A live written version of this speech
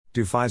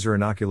Do Pfizer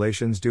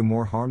inoculations do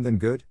more harm than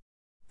good?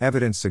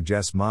 Evidence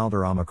suggests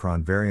milder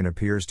Omicron variant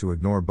appears to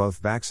ignore both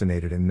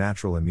vaccinated and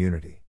natural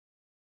immunity.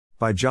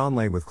 By John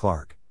Lay with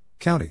Clark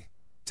County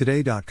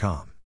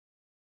Today.com.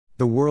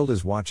 The world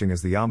is watching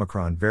as the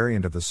Omicron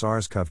variant of the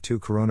SARS-CoV-2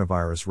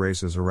 coronavirus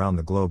races around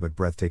the globe at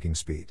breathtaking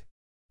speed.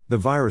 The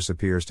virus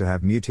appears to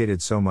have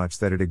mutated so much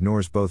that it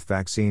ignores both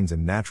vaccines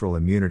and natural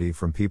immunity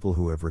from people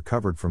who have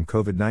recovered from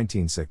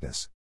COVID-19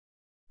 sickness.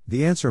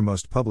 The answer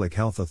most public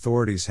health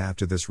authorities have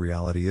to this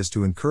reality is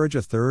to encourage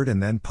a third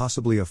and then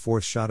possibly a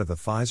fourth shot of the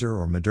Pfizer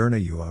or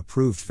Moderna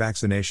EU-approved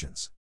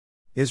vaccinations.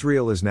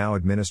 Israel is now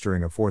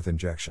administering a fourth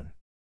injection.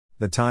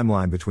 The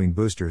timeline between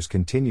boosters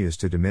continues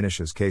to diminish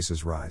as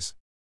cases rise.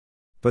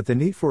 But the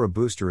need for a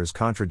booster is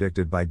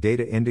contradicted by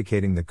data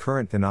indicating the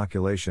current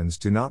inoculations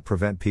do not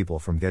prevent people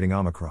from getting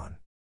Omicron.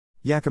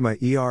 Yakima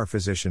ER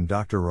physician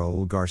Dr.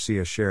 Raul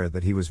Garcia shared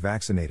that he was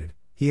vaccinated,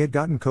 he had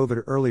gotten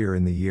COVID earlier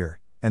in the year,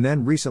 and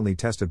then recently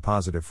tested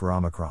positive for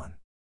Omicron.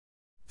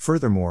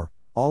 Furthermore,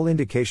 all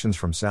indications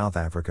from South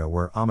Africa,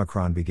 where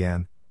Omicron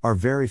began, are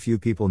very few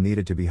people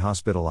needed to be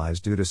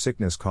hospitalized due to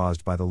sickness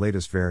caused by the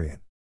latest variant.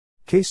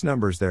 Case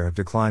numbers there have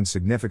declined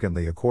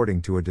significantly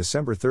according to a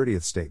December 30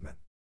 statement.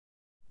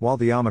 While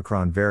the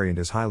Omicron variant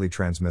is highly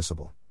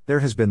transmissible, there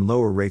has been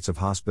lower rates of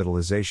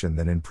hospitalization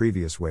than in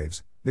previous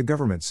waves, the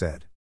government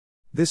said.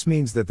 This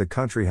means that the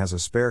country has a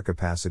spare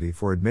capacity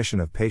for admission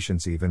of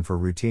patients even for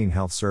routine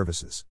health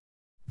services.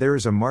 There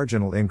is a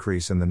marginal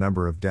increase in the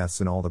number of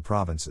deaths in all the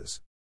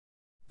provinces.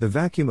 The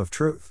vacuum of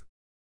truth.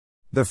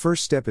 The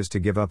first step is to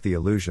give up the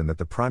illusion that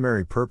the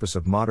primary purpose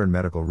of modern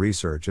medical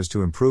research is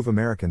to improve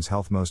Americans'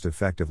 health most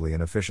effectively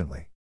and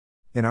efficiently.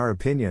 In our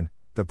opinion,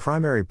 the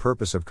primary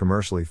purpose of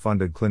commercially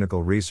funded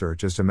clinical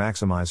research is to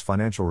maximize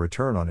financial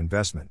return on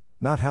investment,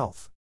 not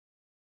health.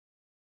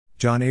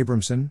 John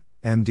Abramson,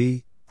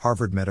 MD,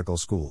 Harvard Medical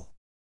School.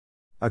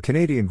 A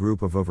Canadian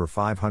group of over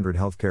 500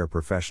 healthcare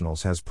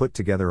professionals has put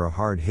together a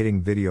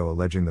hard-hitting video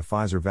alleging the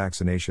Pfizer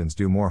vaccinations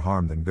do more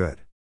harm than good.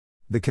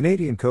 The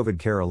Canadian COVID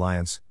Care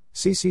Alliance,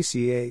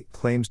 CCCA,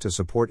 claims to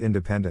support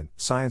independent,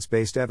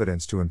 science-based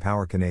evidence to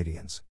empower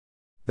Canadians.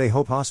 They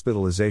hope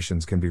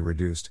hospitalizations can be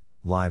reduced,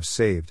 lives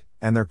saved,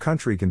 and their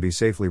country can be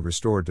safely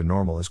restored to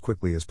normal as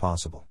quickly as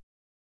possible.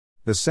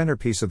 The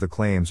centerpiece of the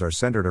claims are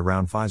centered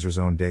around Pfizer's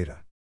own data.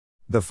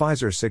 The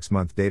Pfizer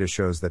 6-month data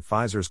shows that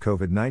Pfizer's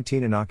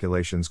COVID-19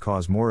 inoculations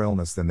cause more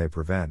illness than they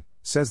prevent,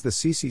 says the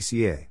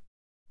CCCA.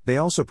 They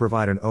also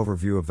provide an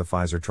overview of the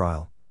Pfizer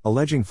trial,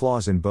 alleging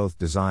flaws in both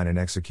design and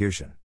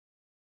execution.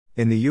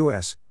 In the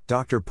U.S.,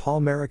 Dr.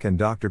 Paul Marik and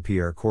Dr.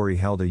 Pierre Kory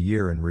held a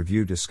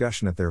year-in-review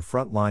discussion at their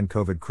Frontline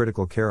COVID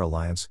Critical Care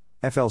Alliance,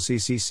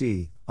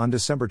 FLCCC, on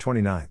December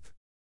 29.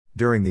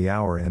 During the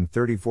hour and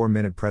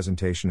 34-minute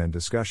presentation and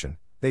discussion,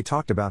 they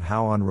talked about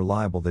how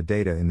unreliable the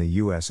data in the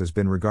U.S. has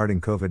been regarding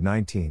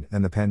COVID-19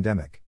 and the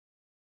pandemic.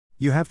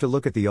 You have to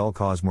look at the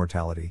all-cause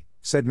mortality,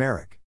 said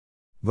Marik.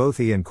 Both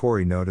he and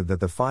Kory noted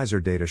that the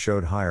Pfizer data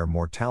showed higher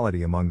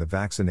mortality among the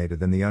vaccinated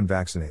than the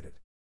unvaccinated.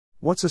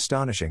 What's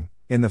astonishing,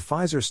 in the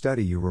Pfizer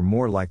study you were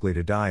more likely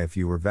to die if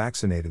you were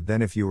vaccinated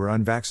than if you were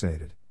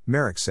unvaccinated,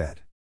 Marik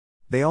said.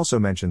 They also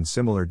mentioned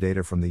similar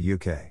data from the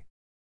UK.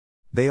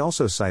 They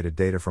also cited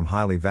data from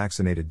highly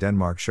vaccinated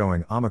Denmark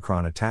showing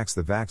Omicron attacks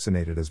the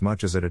vaccinated as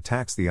much as it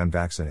attacks the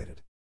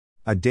unvaccinated.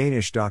 A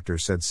Danish doctor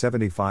said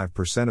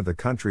 75% of the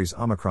country's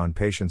Omicron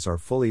patients are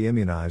fully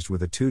immunized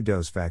with a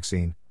 2-dose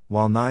vaccine,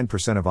 while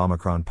 9% of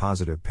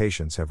Omicron-positive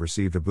patients have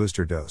received a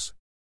booster dose.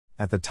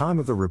 At the time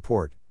of the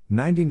report,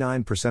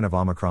 99% of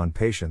Omicron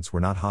patients were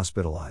not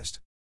hospitalized.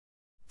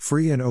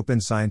 Free and open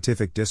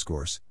scientific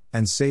discourse,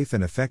 and safe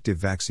and effective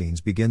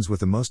vaccines begins with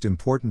the most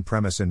important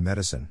premise in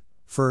medicine.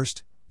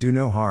 First, do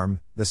no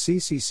harm, the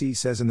CCC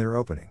says in their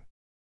opening.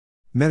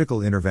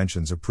 Medical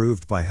interventions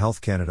approved by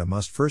Health Canada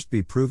must first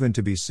be proven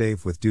to be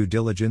safe with due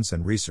diligence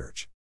and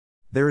research.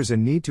 There is a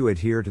need to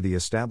adhere to the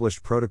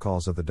established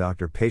protocols of the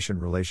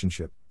doctor-patient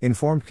relationship,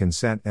 informed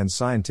consent and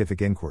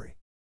scientific inquiry.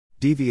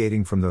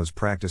 Deviating from those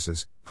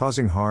practices,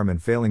 causing harm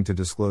and failing to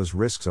disclose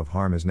risks of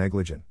harm is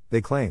negligent,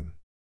 they claim.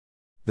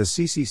 The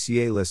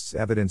CCCA lists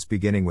evidence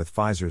beginning with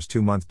Pfizer's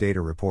 2-month data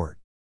report.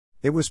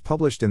 It was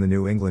published in the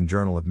New England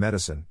Journal of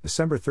Medicine,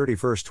 December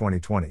 31,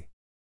 2020.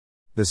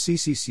 The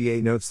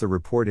CCCA notes the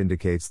report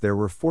indicates there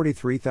were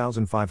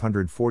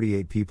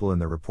 43,548 people in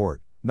the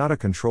report, not a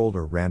controlled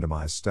or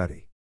randomized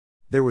study.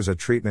 There was a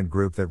treatment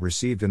group that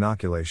received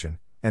inoculation,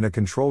 and a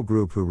control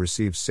group who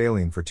received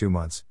saline for 2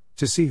 months,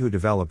 to see who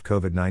developed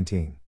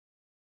COVID-19.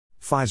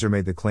 Pfizer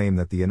made the claim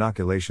that the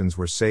inoculations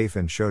were safe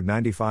and showed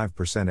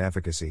 95%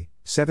 efficacy,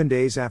 7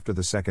 days after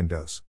the second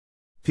dose.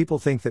 People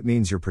think that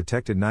means you're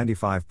protected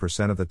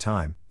 95% of the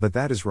time, but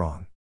that is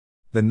wrong.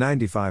 The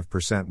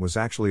 95% was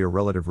actually a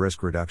relative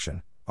risk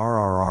reduction,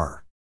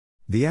 RRR.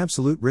 The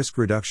absolute risk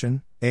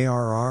reduction,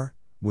 ARR,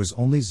 was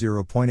only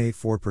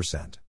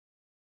 0.84%.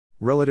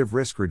 Relative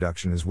risk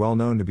reduction is well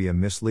known to be a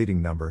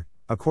misleading number,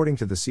 according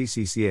to the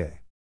CCCA.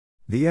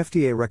 The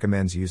FDA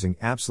recommends using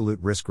absolute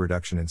risk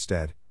reduction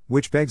instead,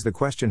 Which begs the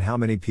question, how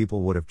many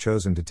people would have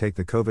chosen to take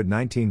the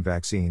COVID-19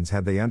 vaccines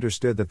had they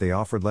understood that they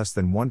offered less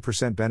than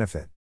 1%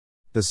 benefit?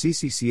 The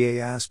CCCA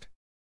asked.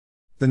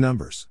 The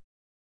numbers.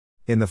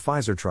 In the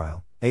Pfizer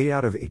trial, 8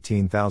 out of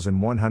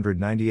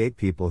 18,198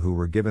 people who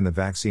were given the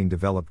vaccine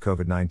developed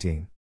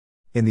COVID-19.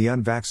 In the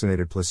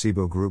unvaccinated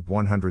placebo group,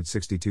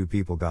 162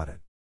 people got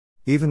it.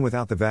 Even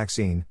without the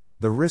vaccine,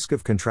 the risk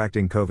of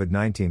contracting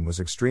COVID-19 was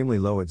extremely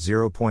low at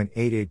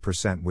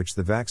 0.88%, which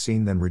the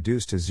vaccine then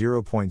reduced to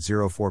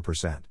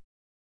 0.04%.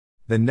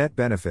 The net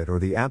benefit, or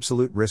the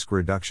absolute risk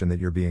reduction that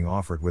you're being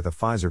offered with a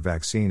Pfizer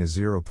vaccine, is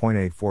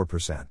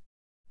 0.84%.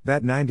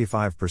 That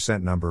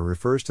 95% number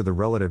refers to the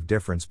relative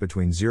difference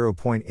between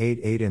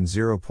 0.88 and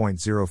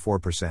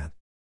 0.04%.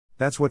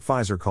 That's what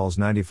Pfizer calls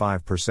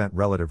 95%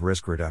 relative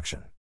risk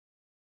reduction.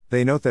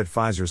 They note that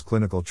Pfizer's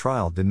clinical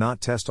trial did not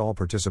test all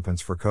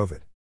participants for COVID.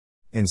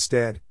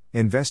 Instead,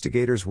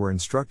 investigators were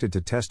instructed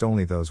to test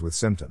only those with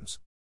symptoms.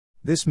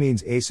 This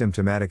means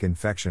asymptomatic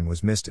infection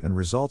was missed, and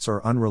results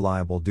are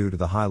unreliable due to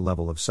the high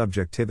level of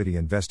subjectivity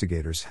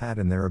investigators had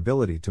in their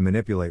ability to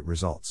manipulate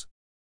results.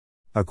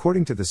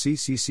 According to the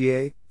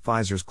CCCA,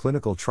 Pfizer's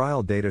clinical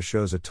trial data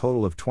shows a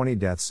total of 20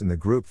 deaths in the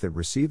group that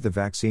received the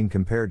vaccine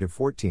compared to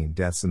 14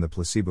 deaths in the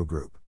placebo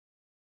group.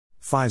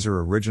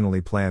 Pfizer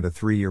originally planned a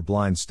 3-year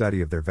blind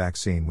study of their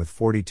vaccine with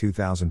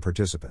 42,000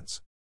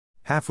 participants.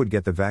 Half would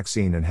get the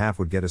vaccine and half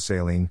would get a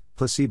saline,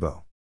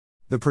 placebo.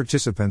 The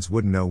participants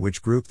wouldn't know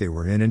which group they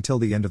were in until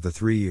the end of the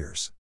 3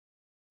 years.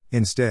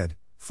 Instead,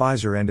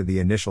 Pfizer ended the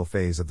initial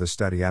phase of the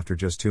study after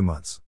just 2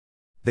 months.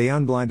 They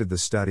unblinded the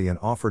study and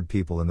offered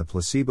people in the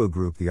placebo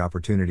group the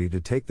opportunity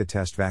to take the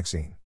test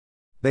vaccine.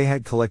 They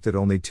had collected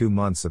only 2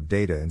 months of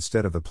data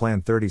instead of the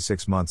planned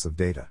 36 months of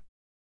data.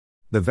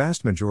 The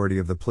vast majority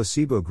of the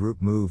placebo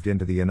group moved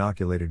into the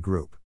inoculated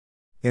group.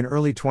 In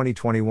early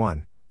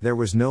 2021, there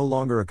was no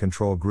longer a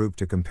control group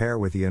to compare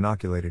with the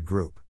inoculated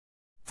group.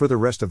 For the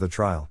rest of the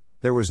trial,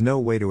 there was no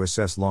way to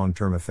assess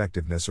long-term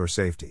effectiveness or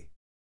safety.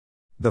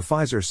 The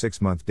Pfizer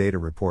 6-month data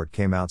report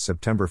came out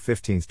September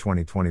 15,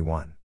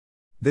 2021.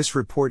 This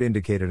report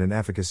indicated an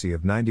efficacy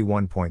of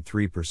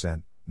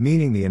 91.3%,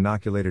 meaning the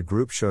inoculated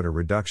group showed a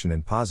reduction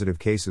in positive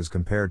cases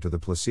compared to the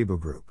placebo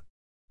group.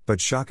 But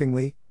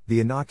shockingly, the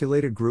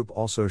inoculated group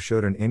also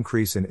showed an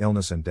increase in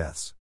illness and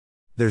deaths.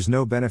 There's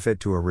no benefit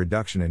to a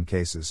reduction in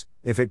cases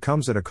if it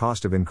comes at a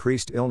cost of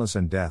increased illness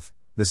and death,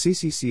 the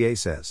CCCA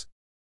says.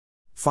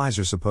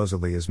 Pfizer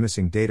supposedly is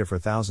missing data for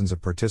thousands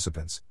of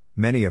participants,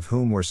 many of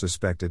whom were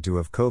suspected to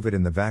have COVID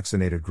in the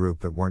vaccinated group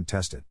but weren't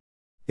tested.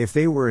 If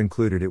they were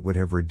included, it would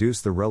have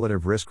reduced the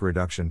relative risk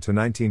reduction to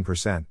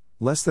 19%,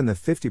 less than the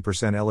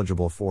 50%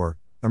 eligible for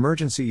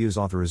emergency use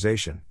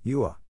authorization,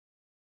 EUA.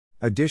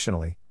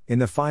 Additionally, in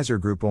the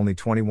Pfizer group, only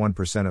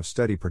 21% of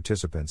study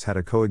participants had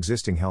a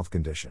coexisting health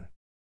condition.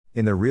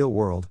 In the real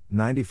world,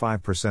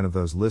 95% of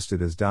those listed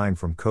as dying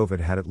from COVID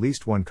had at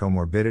least one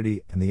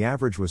comorbidity, and the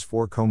average was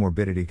 4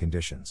 comorbidity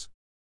conditions.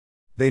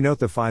 They note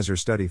the Pfizer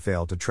study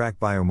failed to track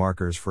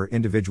biomarkers for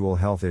individual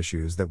health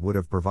issues that would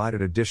have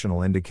provided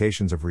additional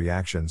indications of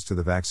reactions to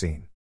the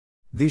vaccine.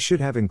 These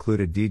should have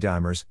included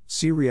D-dimers,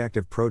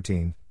 C-reactive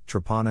protein,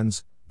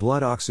 troponins,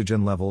 blood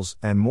oxygen levels,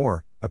 and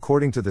more,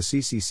 according to the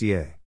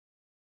CCCA.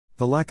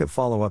 The lack of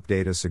follow-up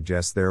data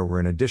suggests there were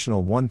an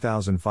additional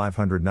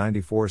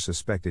 1,594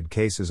 suspected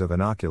cases of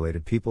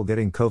inoculated people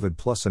getting COVID,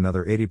 plus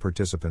another 80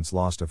 participants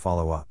lost to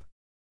follow-up.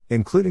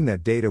 Including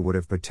that data would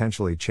have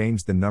potentially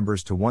changed the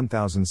numbers to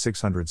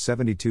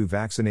 1,672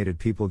 vaccinated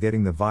people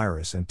getting the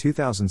virus and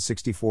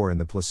 2,064 in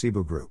the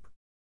placebo group.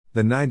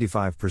 The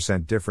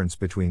 95% difference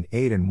between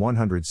 8 and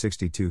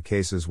 162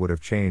 cases would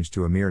have changed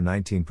to a mere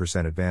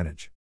 19%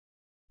 advantage.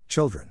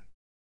 Children.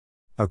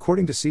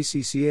 According to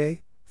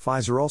CCCA,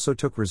 Pfizer also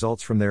took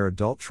results from their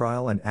adult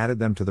trial and added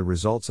them to the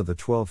results of the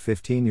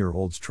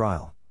 12-15-year-olds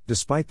trial,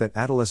 despite that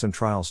adolescent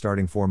trial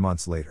starting 4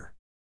 months later.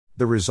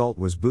 The result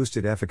was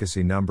boosted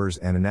efficacy numbers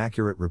and an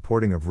accurate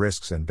reporting of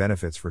risks and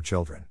benefits for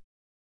children.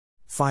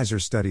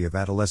 Pfizer's study of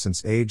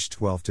adolescents aged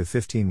 12 to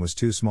 15 was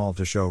too small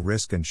to show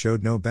risk and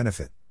showed no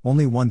benefit.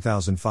 Only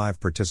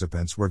 1,005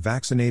 participants were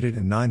vaccinated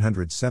and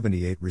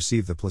 978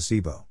 received the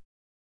placebo.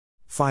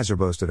 Pfizer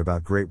boasted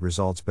about great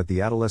results, but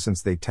the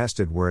adolescents they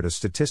tested were at a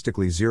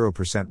statistically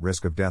 0%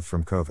 risk of death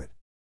from COVID.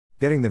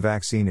 Getting the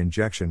vaccine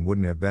injection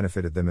wouldn't have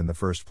benefited them in the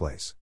first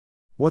place.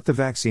 What the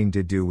vaccine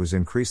did do was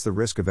increase the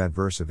risk of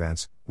adverse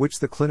events, which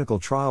the clinical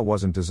trial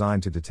wasn't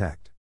designed to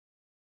detect.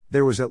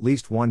 There was at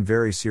least one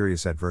very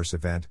serious adverse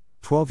event: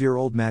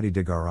 12-year-old Maddie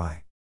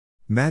Degaray.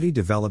 Maddie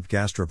developed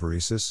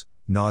gastroparesis,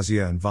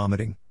 nausea and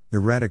vomiting,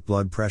 erratic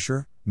blood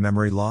pressure,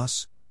 memory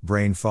loss,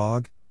 brain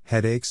fog,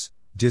 headaches,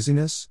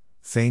 dizziness,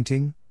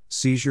 fainting,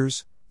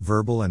 seizures,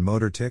 verbal and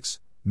motor tics,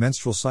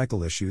 menstrual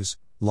cycle issues,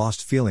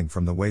 lost feeling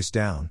from the waist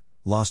down,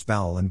 lost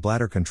bowel and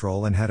bladder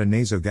control, and had a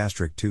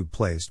nasogastric tube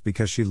placed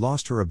because she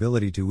lost her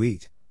ability to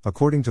eat,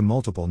 according to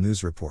multiple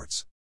news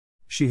reports.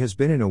 She has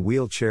been in a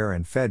wheelchair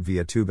and fed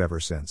via tube ever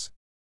since.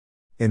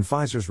 In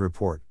Pfizer's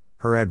report,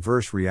 her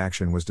adverse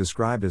reaction was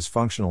described as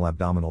functional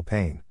abdominal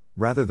pain,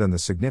 rather than the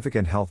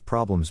significant health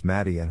problems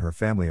Maddie and her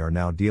family are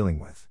now dealing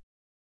with.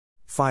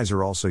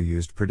 Pfizer also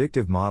used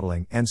predictive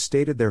modeling and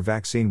stated their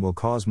vaccine will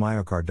cause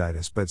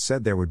myocarditis but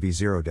said there would be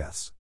 0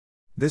 deaths.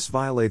 This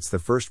violates the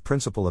first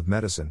principle of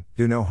medicine,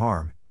 do no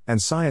harm,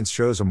 and science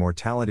shows a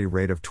mortality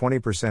rate of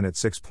 20% at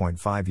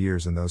 6.5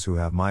 years in those who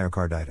have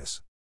myocarditis.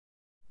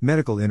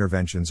 Medical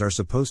interventions are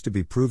supposed to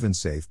be proven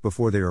safe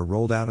before they are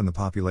rolled out in the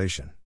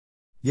population.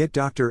 Yet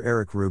Dr.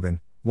 Eric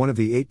Rubin, one of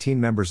the 18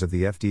 members of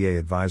the FDA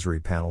advisory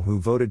panel who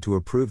voted to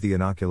approve the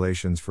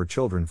inoculations for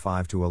children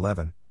 5 to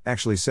 11,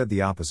 actually said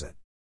the opposite.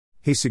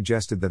 He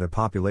suggested that a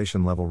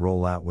population-level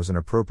rollout was an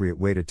appropriate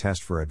way to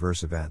test for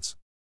adverse events.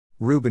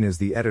 Rubin is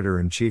the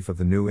editor-in-chief of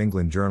the New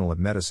England Journal of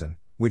Medicine,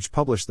 which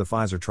published the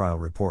Pfizer trial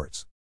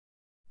reports.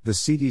 The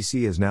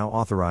CDC has now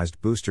authorized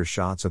booster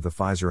shots of the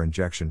Pfizer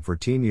injection for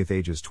teen youth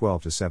ages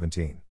 12 to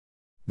 17.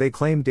 They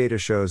claim data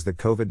shows that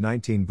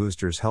COVID-19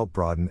 boosters help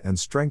broaden and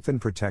strengthen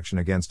protection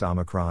against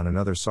Omicron and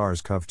other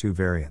SARS-CoV-2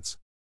 variants.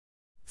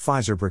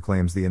 Pfizer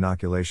proclaims the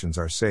inoculations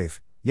are safe,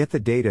 yet the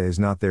data is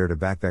not there to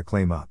back that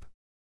claim up.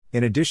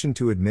 In addition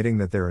to admitting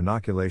that their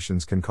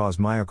inoculations can cause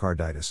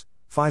myocarditis,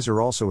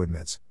 Pfizer also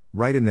admits,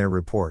 right in their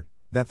report,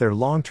 that their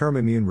long-term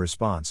immune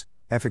response,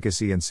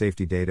 efficacy and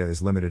safety data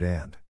is limited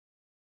and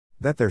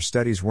that their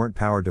studies weren't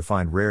powered to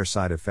find rare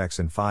side effects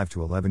in 5 to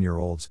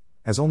 11-year-olds,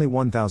 as only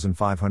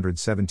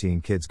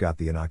 1,517 kids got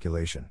the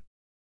inoculation.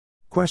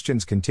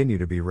 Questions continue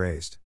to be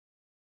raised.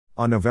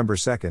 On November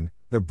 2,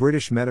 the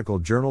British Medical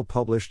Journal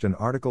published an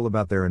article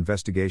about their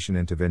investigation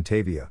into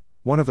Ventavia,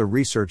 one of the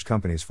research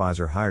companies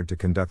Pfizer hired to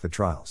conduct the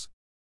trials.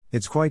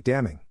 It's quite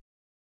damning.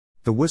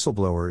 The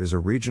whistleblower is a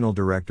regional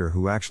director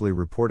who actually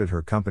reported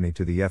her company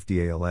to the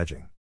FDA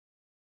alleging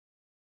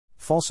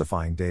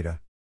falsifying data,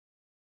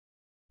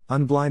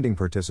 unblinding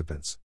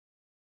participants,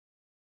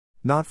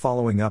 not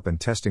following up and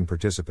testing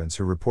participants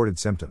who reported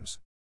symptoms,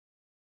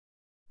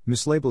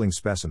 mislabeling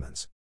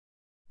specimens.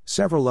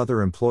 Several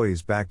other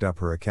employees backed up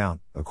her account,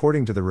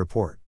 according to the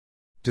report.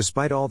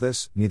 Despite all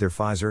this, neither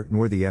Pfizer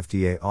nor the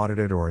FDA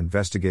audited or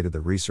investigated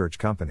the research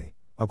company,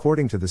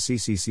 according to the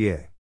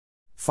CCCA.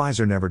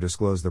 Pfizer never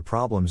disclosed the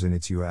problems in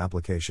its EU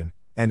application,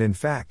 and in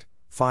fact,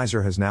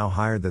 Pfizer has now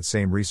hired that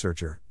same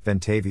researcher,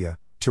 Ventavia,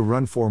 to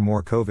run 4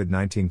 more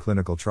COVID-19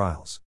 clinical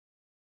trials.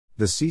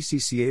 The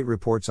CCCA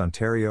reports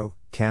Ontario,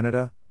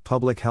 Canada,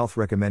 Public Health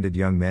recommended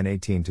young men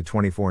 18 to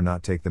 24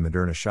 not take the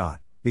Moderna shot,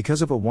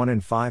 because of a 1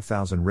 in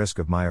 5,000 risk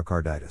of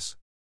myocarditis.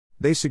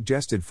 They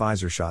suggested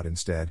Pfizer shot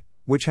instead,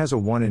 which has a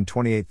 1 in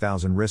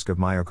 28,000 risk of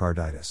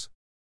myocarditis.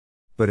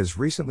 But as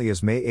recently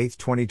as May 8,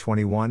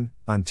 2021,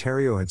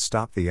 Ontario had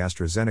stopped the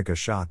AstraZeneca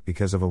shot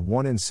because of a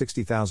 1 in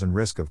 60,000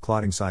 risk of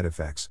clotting side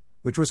effects,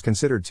 which was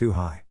considered too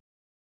high.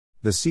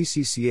 The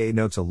CCCA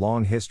notes a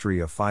long history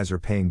of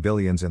Pfizer paying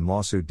billions in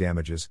lawsuit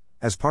damages,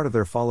 as part of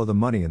their follow the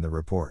money in the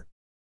report.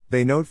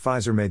 They note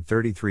Pfizer made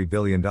 $33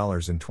 billion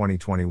in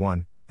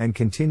 2021, and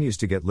continues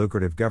to get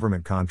lucrative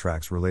government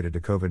contracts related to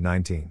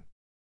COVID-19.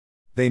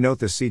 They note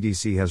the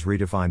CDC has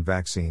redefined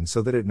vaccines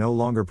so that it no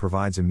longer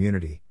provides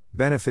immunity,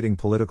 benefiting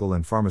political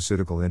and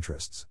pharmaceutical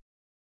interests.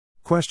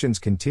 Questions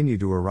continue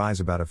to arise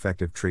about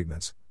effective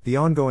treatments, the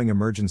ongoing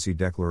emergency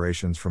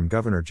declarations from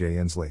Governor Jay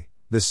Inslee,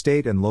 the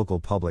state and local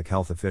public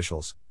health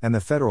officials, and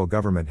the federal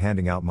government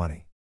handing out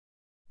money.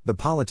 The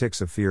politics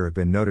of fear have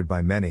been noted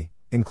by many,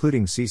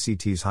 including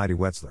CCT's Heidi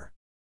Wetzler.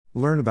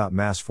 Learn about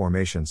mass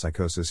formation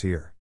psychosis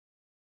here.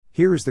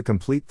 Here is the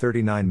complete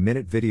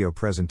 39-minute video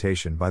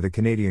presentation by the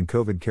Canadian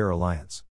COVID Care Alliance.